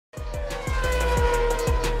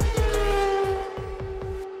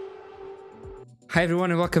Hi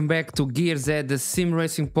everyone and welcome back to Gear Z, the Sim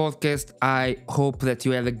Racing podcast. I hope that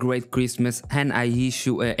you had a great Christmas and I wish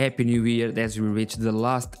you a happy new year as we reach the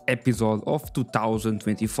last episode of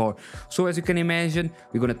 2024. So as you can imagine,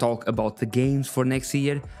 we're gonna talk about the games for next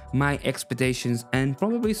year, my expectations and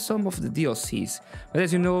probably some of the DLCs. But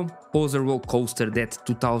as you know, was a roller coaster that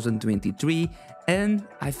 2023 and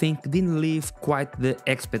I think didn't leave quite the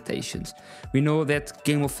expectations. We know that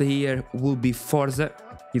Game of the Year will be Forza.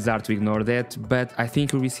 It's hard to ignore that, but I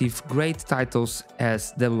think we receive great titles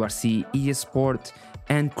as WRC, EA Sport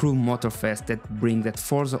and Crew Motorfest that bring that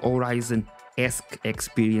Forza Horizon-esque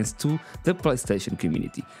experience to the PlayStation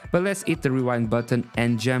community. But let's hit the rewind button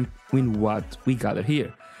and jump in what we gather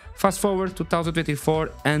here. Fast forward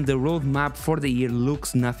 2024 and the roadmap for the year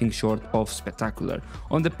looks nothing short of spectacular,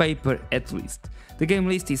 on the paper at least. The game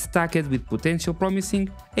list is stacked with potential promising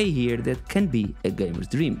a year that can be a gamer's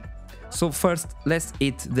dream. So first, let's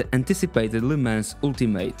hit the anticipated Le Mans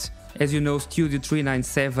Ultimate. As you know, Studio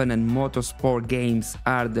 397 and Motorsport Games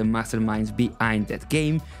are the masterminds behind that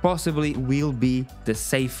game, possibly will be the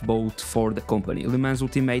safe boat for the company. Le Mans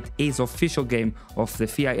Ultimate is official game of the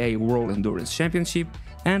FIA World Endurance Championship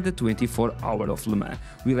and the 24 Hour of Le Mans.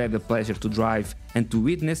 We'll have the pleasure to drive and to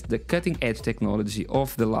witness the cutting-edge technology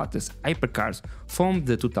of the latest hypercars from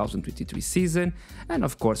the 2023 season, and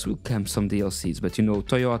of course will come some DLCs, but you know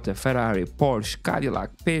Toyota, Ferrari, Porsche,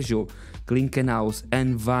 Cadillac, Peugeot, Glickenhaus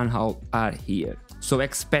and Van Hal are here. So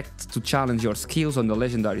expect to challenge your skills on the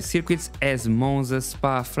legendary circuits as Monza,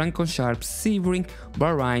 Spa, Francorchamps, Sebring,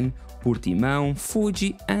 Bahrain, Portimão,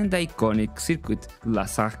 Fuji and the iconic circuit La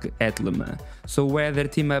Sarthe at Le Mans. So whether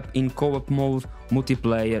team up in co-op mode,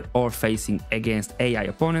 multiplayer or facing against AI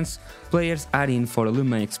opponents, players are in for a Le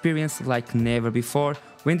Mans experience like never before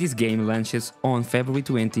when this game launches on February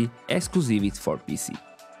 20, exclusivity for PC.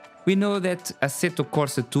 We know that Assetto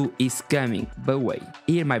Corsa 2 is coming, but wait,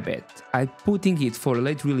 hear my bet, I'm putting it for a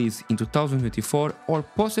late release in 2024 or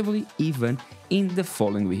possibly even in the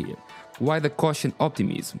following year. Why the caution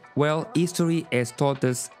optimism? Well, history has taught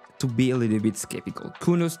us to be a little bit skeptical.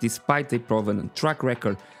 Kunos, despite a proven track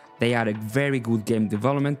record, they are a very good game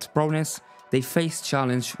development prowess. They faced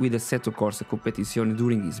challenge with Assetto Corsa competition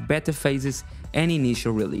during its beta phases and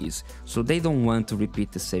initial release, so they don't want to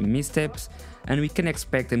repeat the same missteps, and we can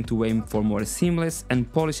expect them to aim for more seamless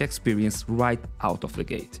and polished experience right out of the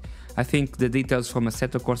gate. I think the details from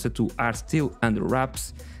Assetto Corsa 2 are still under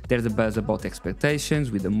wraps. There's a buzz about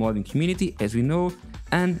expectations with the modding community, as we know,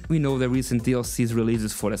 and we know the recent DLCs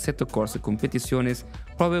releases for Assetto Corsa Competiciones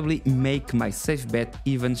probably make my safe bet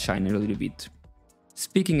even shine a little bit.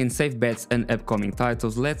 Speaking in safe bets and upcoming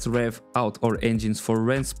titles, let's rev out our engines for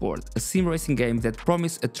Rennsport, a sim racing game that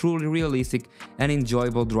promises a truly realistic and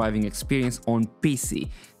enjoyable driving experience on PC.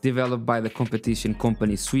 Developed by the competition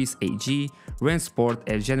company Swiss AG, Rennsport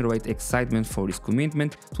has generated excitement for its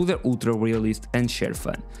commitment to the ultra-realist and sheer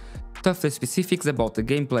fun. Tough the specifics about the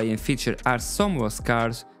gameplay and feature are somewhat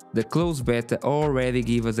scarce, the closed beta already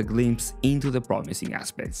give us a glimpse into the promising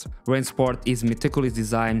aspects. Rennsport is meticulous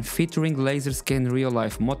design featuring laser scan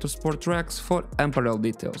real-life motorsport tracks for unparalleled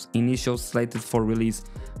details, initially slated for release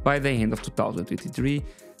by the end of 2023.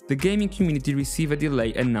 The gaming community received a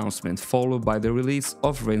delay announcement followed by the release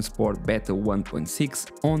of Rennsport Beta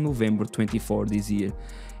 1.6 on November 24 this year.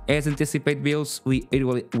 As anticipated builds, we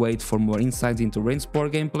eagerly wait for more insights into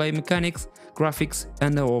Rennsport gameplay mechanics, graphics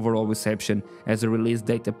and the overall reception as the release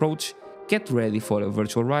date approach. Get ready for a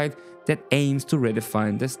virtual ride that aims to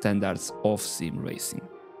redefine the standards of sim racing.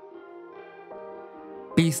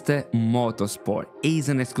 Pista Motorsport is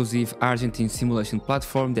an exclusive Argentine simulation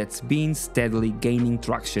platform that's been steadily gaining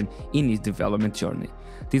traction in its development journey.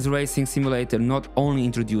 This racing simulator not only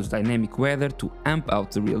introduced dynamic weather to amp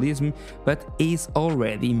out the realism, but is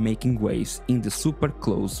already making waves in the super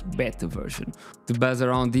close beta version. The buzz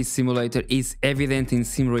around this simulator is evident in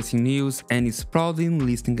sim racing news and is proudly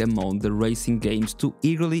listing among the racing games to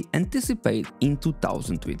eagerly anticipate in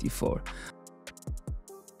 2024.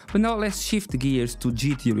 But now let's shift gears to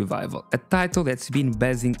GT Revival, a title that's been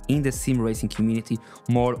buzzing in the sim racing community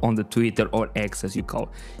more on the Twitter or X as you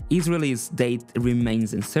call. Its release date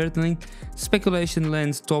remains uncertain, speculation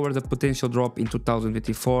lends toward a potential drop in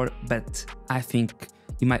 2024, but I think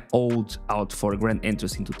it might hold out for a grand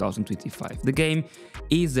entrance in 2025. The game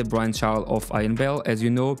is the brainchild of Ian Bell, as you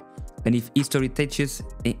know, and if history teaches,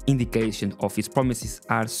 the indication of its promises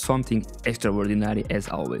are something extraordinary as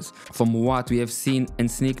always. From what we have seen in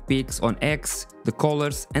sneak peeks on X, the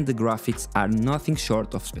colors and the graphics are nothing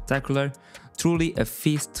short of spectacular, truly a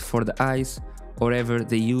feast for the eyes. However,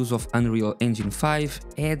 the use of Unreal Engine 5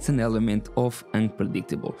 adds an element of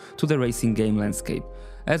unpredictable to the racing game landscape.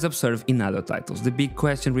 as observed in other titles. The big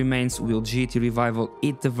question remains, will GT Revival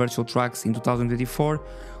hit the virtual tracks in 2024,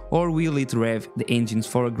 or will it rev the engines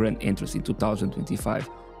for a grand entrance in 2025?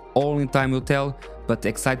 All in time will tell, but the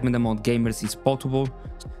excitement among gamers is palpable.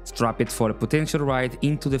 Strap it for a potential ride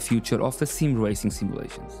into the future of the sim racing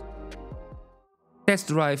simulations. Test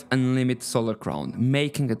Drive Unlimited Solar Crown,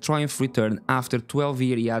 making a triumph return after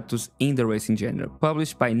 12-year hiatus in the racing genre.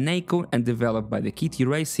 Published by Nako and developed by the Kitty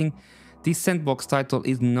Racing, this sandbox title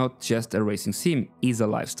is not just a racing sim, it's a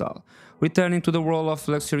lifestyle. Returning to the world of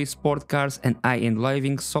luxury sport cars and high-end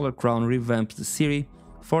living, Solar Crown revamps the series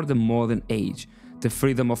for the modern age. The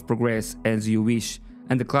freedom of progress as you wish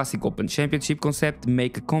and the classic open championship concept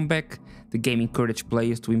make a comeback. The game encourages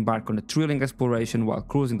players to embark on a thrilling exploration while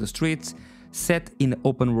cruising the streets, set in an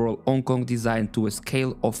open world Hong Kong designed to a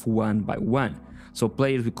scale of 1 by 1. So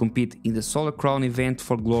players will compete in the Solar Crown event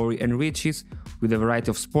for glory and riches, with a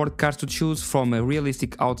variety of sport cars to choose from, a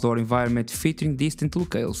realistic outdoor environment featuring distant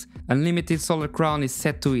locales. Unlimited Solar Crown is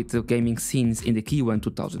set to hit the gaming scenes in the Q1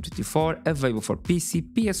 2024, available for PC,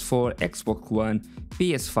 PS4, Xbox One,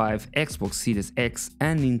 PS5, Xbox Series X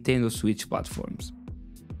and Nintendo Switch platforms.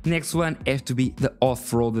 Next one has to be the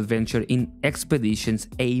off-road adventure in Expeditions,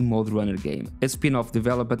 a Mod Runner game, a spin-off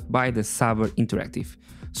developed by the Saber Interactive.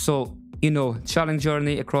 So, challenge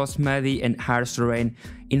journey across muddy and harsh terrain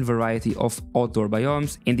in variety of outdoor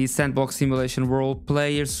biomes. In this sandbox simulation world,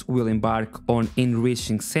 players will embark on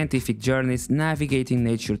enriching scientific journeys, navigating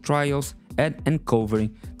nature trails, and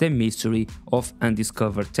uncovering the mystery of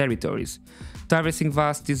undiscovered territories. Traversing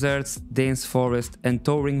vast deserts, dense forests, and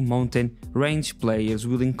towering mountain range, players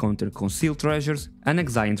will encounter concealed treasures and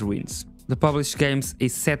exiled ruins. The published game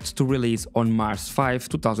is set to release on March 5,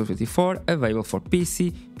 2024, available for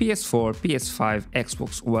PC, PS4, PS5,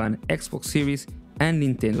 Xbox One, Xbox Series and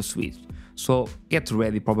Nintendo Switch. So get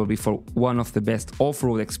ready probably for one of the best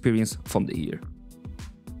off-road experience from the year.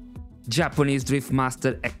 Japanese Drift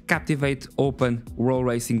Master, a captivate open world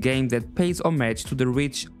racing game that pays homage to the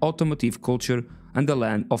rich automotive culture and the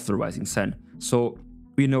land of the rising sun. So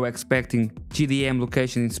expecting GDM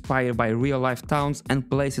locations inspired by real-life towns and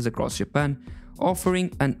places across Japan,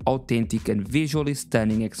 offering an authentic and visually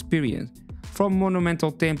stunning experience. From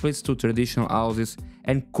monumental temples to traditional houses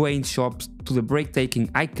and quaint shops to the breathtaking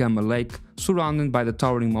Aikama Lake surrounded by the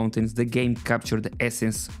towering mountains, the game captured the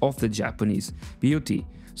essence of the Japanese beauty.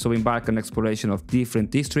 So embark on exploration of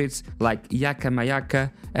different districts like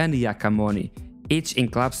Yakamayaka and Yakamoni, each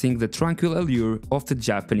encompassing the tranquil allure of the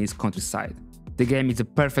Japanese countryside. The game is a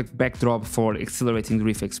perfect backdrop for accelerating the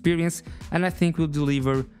drift experience, and I think will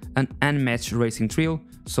deliver an unmatched racing thrill.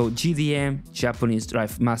 So GDM, Japanese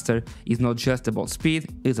Drift Master, is not just about speed,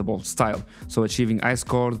 it's about style. So achieving high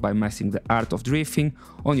scores by mastering the art of drifting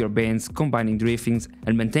on your bends, combining driftings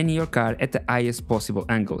and maintaining your car at the highest possible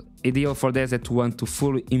angle. Ideal for those that want to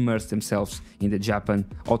fully immerse themselves in the Japan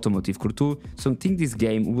automotive culture. So I think this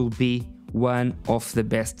game will be one of the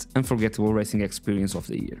best unforgettable racing experience of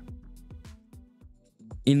the year.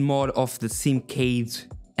 In more of the simcade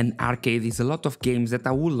and arcade is a lot of games that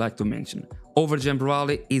I would like to mention. Overjump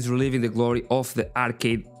Rally is reliving the glory of the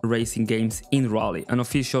arcade racing games in Rally, an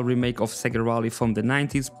official remake of Sega Rally from the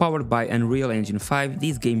 90s powered by Unreal Engine 5.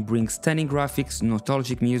 This game brings stunning graphics,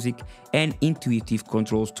 nostalgic music and intuitive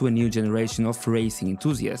controls to a new generation of racing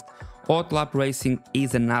enthusiasts. Hot Lap Racing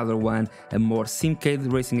is another one, a more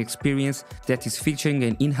simcade racing experience that is featuring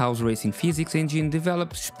an in-house racing physics engine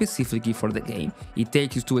developed specifically for the game. It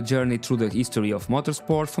takes you to a journey through the history of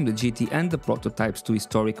motorsport, from the GT and the prototypes to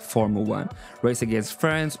historic Formula 1. Race against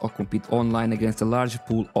friends or compete online against a large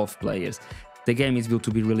pool of players. The game is built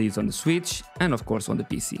to be released on the Switch and of course on the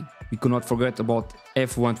PC. We could not forget about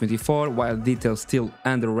F1 24, while details still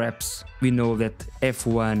under wraps. We know that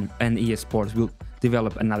F1 and EA Sports will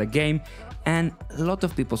develop another game, and a lot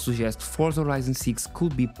of people suggest Forza Horizon 6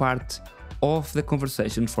 could be part of the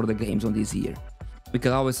conversation for the games on this year. We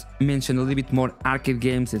can always mention a little bit more arcade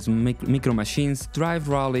games as Micro Machines, Drive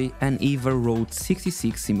Rally and even Road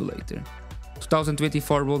 66 Simulator.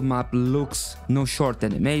 2024 roadmap looks no short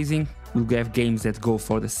than amazing. We'll have games that go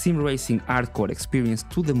for the sim racing hardcore experience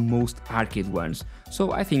to the most arcade ones,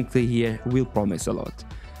 so I think the year will promise a lot.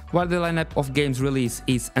 While the lineup of games released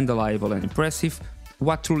is undeniable and impressive,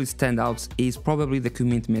 what truly stands out is probably the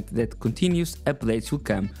commitment that continuous updates will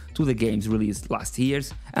come to the games released last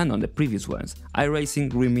years and on the previous ones.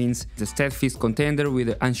 iRacing remains the steadfast contender with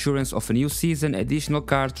the assurance of a new season, additional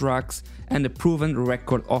car tracks and a proven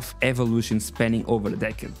record of evolution spanning over a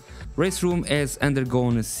decade. Race Room has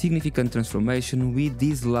undergone a significant transformation with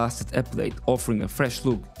this last update, offering a fresh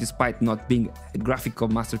look despite not being a graphical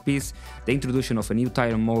masterpiece. The introduction of a new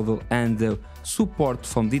tire model and the support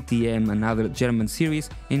from DTM and other German series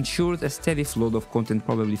ensured a steady flow of content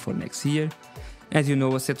probably for next year. As you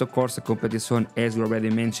know, Assetto Corsa competition, as we already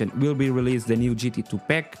mentioned, will be released the new GT2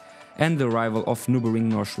 pack, and the arrival of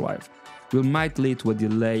Nürburgring Nordschleife will might lead to a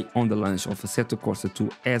delay on the launch of Assetto Corsa 2,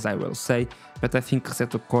 as I will say, but I think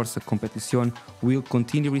Assetto Corsa competition will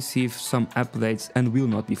continue to receive some updates and will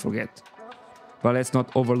not be forget. But let's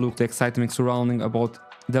not overlook the excitement surrounding about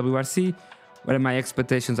WRC, where my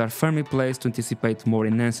expectations are firmly placed to anticipate more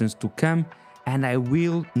enhancements to come, and I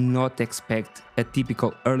will not expect a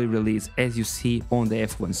typical early release as you see on the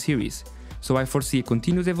F1 series, so I foresee a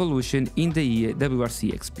continuous evolution in the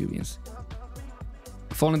WRC experience.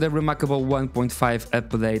 Following the remarkable 1.5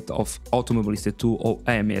 update of Automobilista 2 or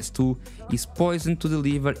AMS2 is poised to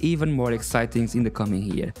deliver even more exciting in the coming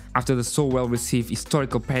year. After the so well received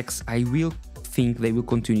historical packs, I will think they will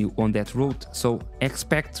continue on that route, so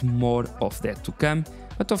expect more of that to come,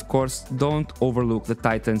 but of course don't overlook the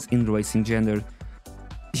titans in the racing genre.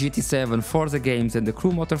 GT7, Forza games and the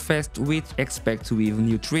Crew Motorfest, which expect to weave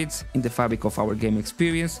new threads in the fabric of our game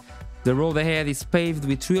experience. The road ahead is paved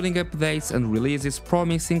with thrilling updates and releases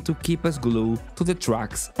promising to keep us glued to the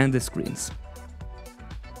tracks and the screens.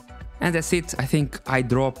 And that's it. I think I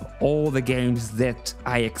drop all the games that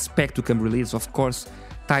I expect to come release. Of course,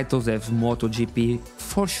 titles of MotoGP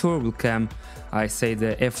for sure will come. I say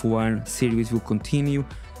the F1 series will continue.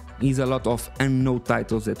 Is a lot of unknown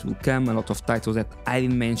titles that will come, a lot of titles that I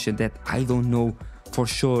mentioned that I don't know for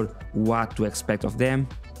sure what to expect of them.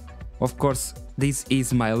 Of course, this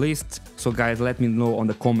is my list, so guys, let me know on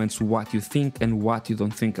the comments what you think and what you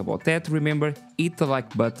don't think about that. Remember, hit the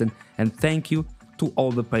like button, and thank you to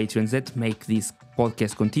all the patrons that make this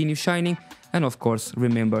podcast continue shining, and of course,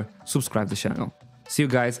 remember, subscribe the channel. See you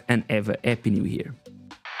guys and have a happy new year.